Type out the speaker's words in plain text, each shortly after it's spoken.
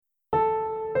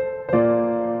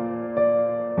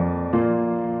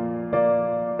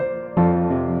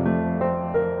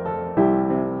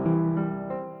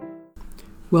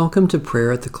Welcome to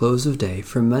prayer at the close of day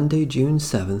for Monday, June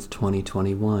 7th,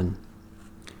 2021.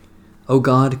 O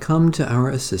God, come to our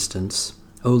assistance.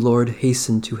 O Lord,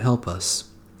 hasten to help us.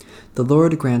 The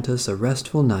Lord grant us a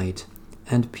restful night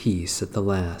and peace at the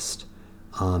last.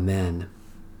 Amen.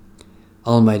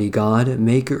 Almighty God,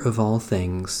 maker of all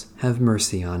things, have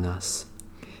mercy on us.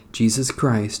 Jesus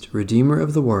Christ, Redeemer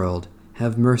of the world,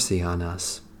 have mercy on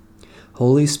us.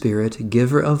 Holy Spirit,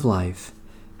 giver of life,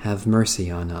 have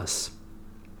mercy on us.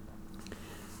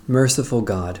 Merciful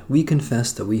God, we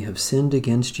confess that we have sinned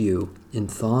against you in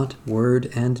thought, word,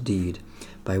 and deed,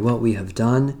 by what we have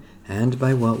done and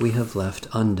by what we have left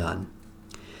undone.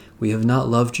 We have not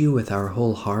loved you with our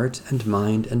whole heart and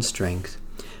mind and strength.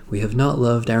 We have not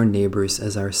loved our neighbors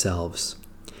as ourselves.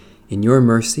 In your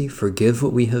mercy, forgive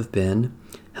what we have been,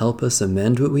 help us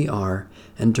amend what we are,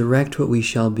 and direct what we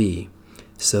shall be,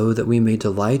 so that we may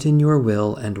delight in your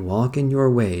will and walk in your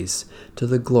ways to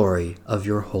the glory of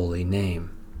your holy name.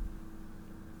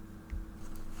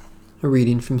 A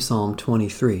reading from Psalm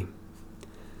 23.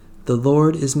 The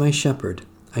Lord is my shepherd,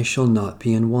 I shall not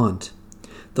be in want.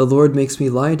 The Lord makes me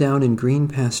lie down in green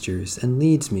pastures and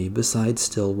leads me beside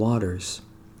still waters.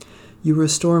 You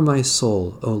restore my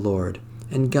soul, O Lord,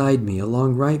 and guide me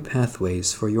along right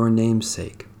pathways for your name's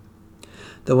sake.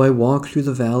 Though I walk through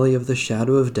the valley of the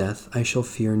shadow of death, I shall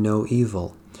fear no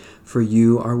evil, for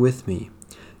you are with me.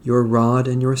 Your rod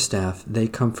and your staff, they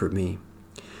comfort me.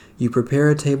 You prepare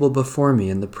a table before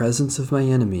me in the presence of my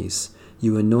enemies.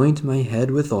 You anoint my head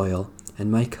with oil,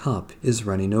 and my cup is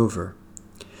running over.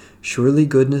 Surely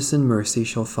goodness and mercy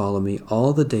shall follow me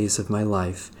all the days of my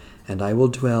life, and I will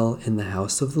dwell in the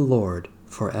house of the Lord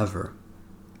forever.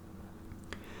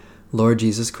 Lord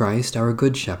Jesus Christ, our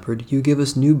good shepherd, you give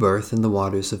us new birth in the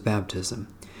waters of baptism.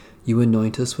 You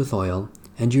anoint us with oil,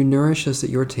 and you nourish us at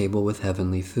your table with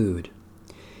heavenly food.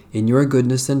 In your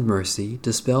goodness and mercy,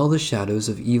 dispel the shadows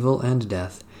of evil and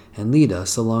death, and lead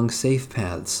us along safe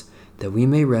paths, that we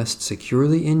may rest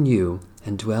securely in you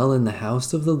and dwell in the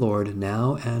house of the Lord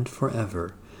now and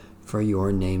forever, for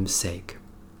your name's sake.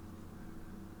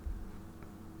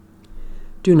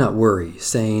 Do not worry,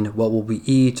 saying, what will we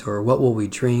eat, or what will we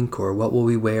drink, or what will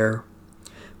we wear?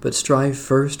 But strive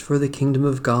first for the kingdom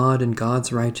of God and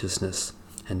God's righteousness,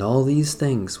 and all these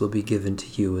things will be given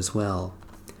to you as well.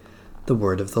 The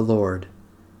word of the Lord.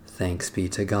 Thanks be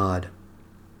to God.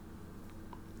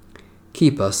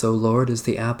 Keep us, O Lord, as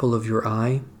the apple of your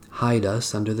eye. Hide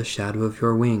us under the shadow of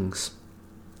your wings.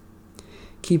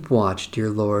 Keep watch,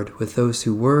 dear Lord, with those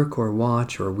who work or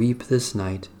watch or weep this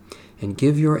night, and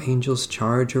give your angels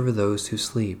charge over those who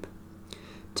sleep.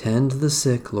 Tend the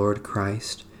sick, Lord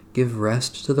Christ. Give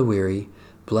rest to the weary.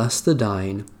 Bless the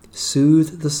dying.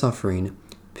 Soothe the suffering.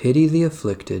 Pity the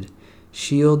afflicted.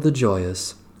 Shield the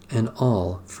joyous. And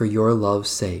all for your love's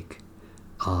sake.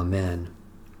 Amen.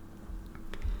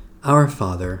 Our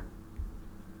Father,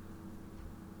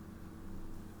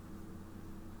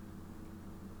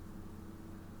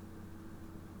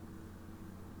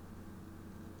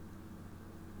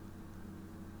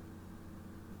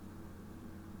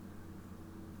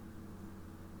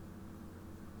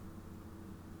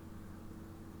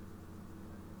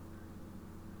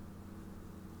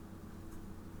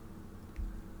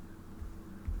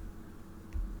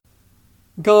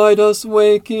 guide us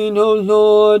waking, O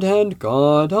Lord, and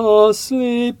guard us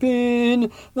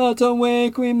sleeping, that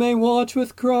awake we may watch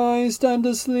with Christ, and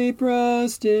asleep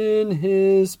rest in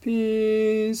his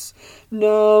peace.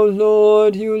 Now,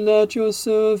 Lord, you let your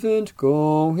servant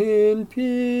go in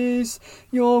peace.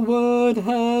 Your word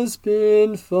has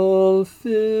been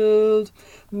fulfilled.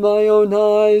 My own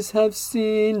eyes have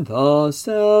seen the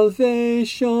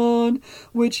salvation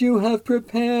which you have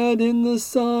prepared in the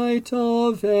sight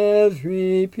of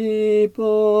every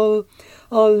people,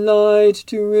 a light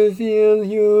to reveal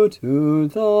you to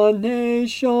the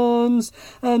nations,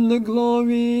 and the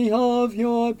glory of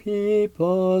your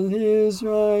people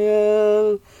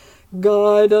Israel.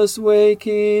 Guide us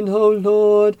waking, O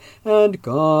Lord, and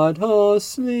guard us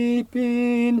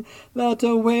sleeping, that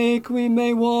awake we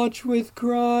may watch with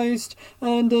Christ,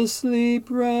 and asleep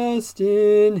rest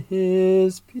in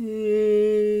his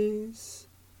peace.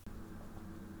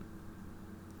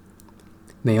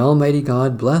 May Almighty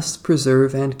God bless,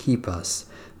 preserve, and keep us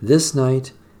this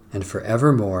night and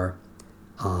forevermore.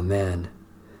 Amen.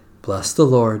 Bless the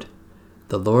Lord.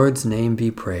 The Lord's name be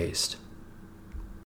praised.